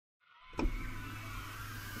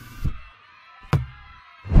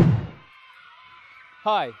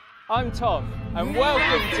Hi, I'm Tom, and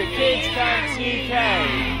welcome to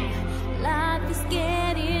KidzCampsUK. Life is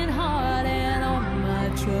getting hard and all my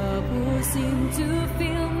troubles seem to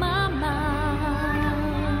fill my mind.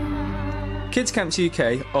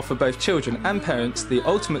 KidzCampsUK offer both children and parents the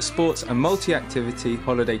ultimate sports and multi-activity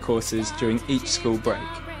holiday courses during each school break.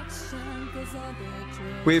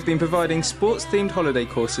 We have been providing sports-themed holiday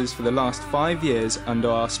courses for the last 5 years under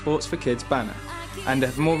our Sports for Kids banner, and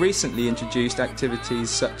have more recently introduced activities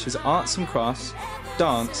such as arts and crafts,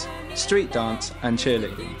 dance, street dance and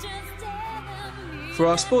cheerleading. For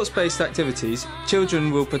our sports-based activities,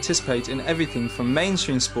 children will participate in everything from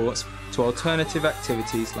mainstream sports to alternative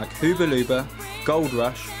activities like Hooba Looba, Gold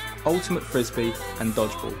Rush, Ultimate Frisbee and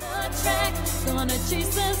Dodgeball.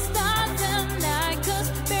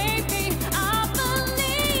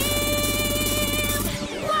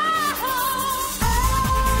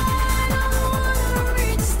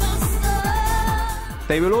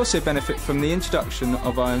 They will also benefit from the introduction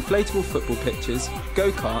of our inflatable football pitches,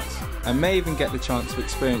 go-karts, and may even get the chance of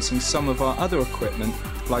experiencing some of our other equipment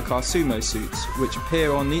like our sumo suits, which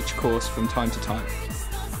appear on each course from time to time.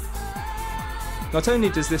 Not only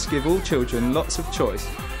does this give all children lots of choice,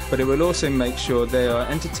 but it will also make sure they are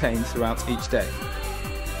entertained throughout each day.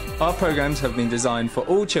 Our programmes have been designed for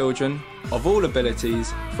all children, of all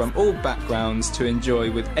abilities, from all backgrounds to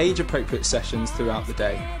enjoy with age-appropriate sessions throughout the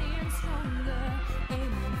day.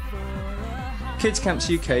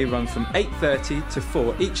 KidzCampsUK run from 8:30 to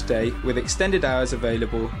 4 each day with extended hours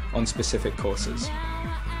available on specific courses.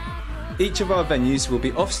 Each of our venues will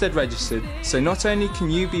be Ofsted registered, so not only can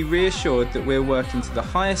you be reassured that we're working to the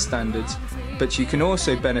highest standards, but you can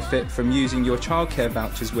also benefit from using your childcare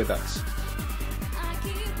vouchers with us.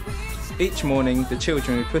 Each morning the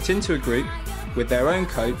children are put into a group with their own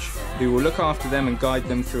coach who will look after them and guide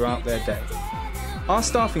them throughout their day. Our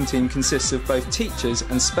staffing team consists of both teachers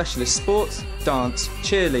and specialist sports, dance,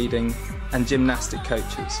 cheerleading and gymnastic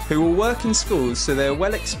coaches who will work in schools so they are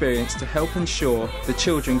well experienced to help ensure the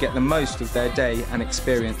children get the most of their day and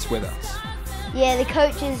experience with us. Yeah, the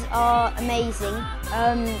coaches are amazing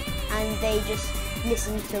and they just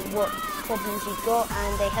listen to what problems you've got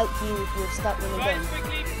and they help you if you're stuck in a game.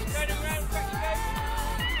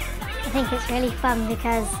 I think it's really fun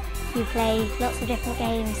because you play lots of different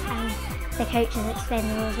games and the coaches explain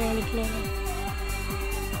the rules really clearly.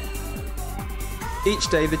 Each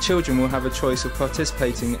day the children will have a choice of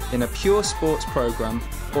participating in a pure sports programme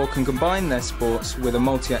or can combine their sports with a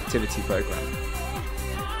multi-activity programme.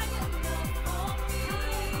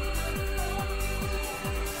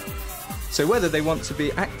 So whether they want to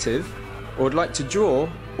be active or would like to draw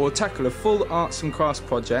or tackle a full arts and crafts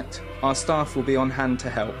project, our staff will be on hand to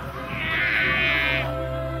help.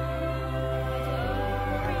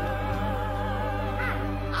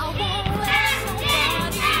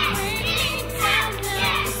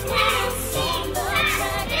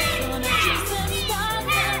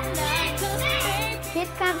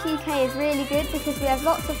 KidzCampsUK is really good because we have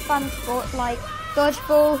lots of fun sports like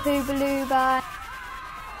dodgeball, Hooba Looba.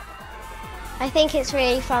 I think it's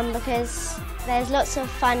really fun because there's lots of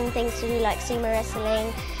fun things to do like sumo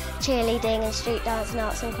wrestling, cheerleading and street dance and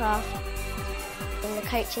arts and craft. And the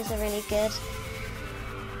coaches are really good.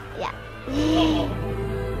 Yeah.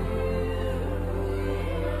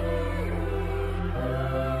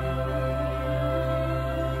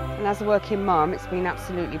 And as a working mum, it's been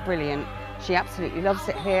absolutely brilliant. She absolutely loves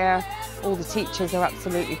it here. All the teachers are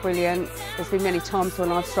absolutely brilliant. There's been many times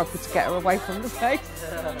when I've struggled to get her away from the place.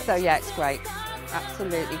 So yeah, it's great.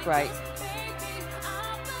 Absolutely great.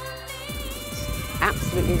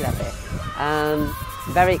 Absolutely love it.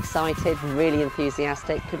 Very excited, really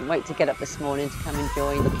enthusiastic. Couldn't wait to get up this morning to come and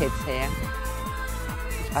join the kids here.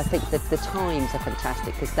 I think that the times are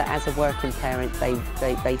fantastic because as a working parent, they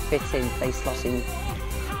fit in, they slot in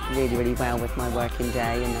really, really well with my working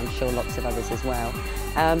day, and I'm sure lots of others as well.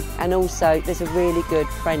 And also, there's a really good,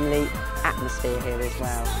 friendly atmosphere here as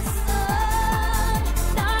well.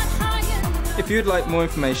 If you'd like more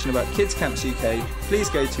information about KidzCampsUK, please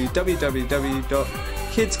go to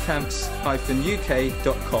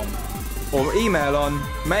www.KidzCamps-UK.com or email on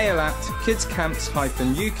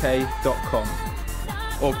mail@kidzcamps-uk.com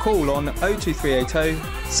or call on 02380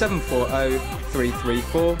 740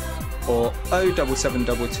 334 or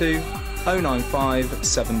 07722 095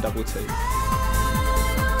 722.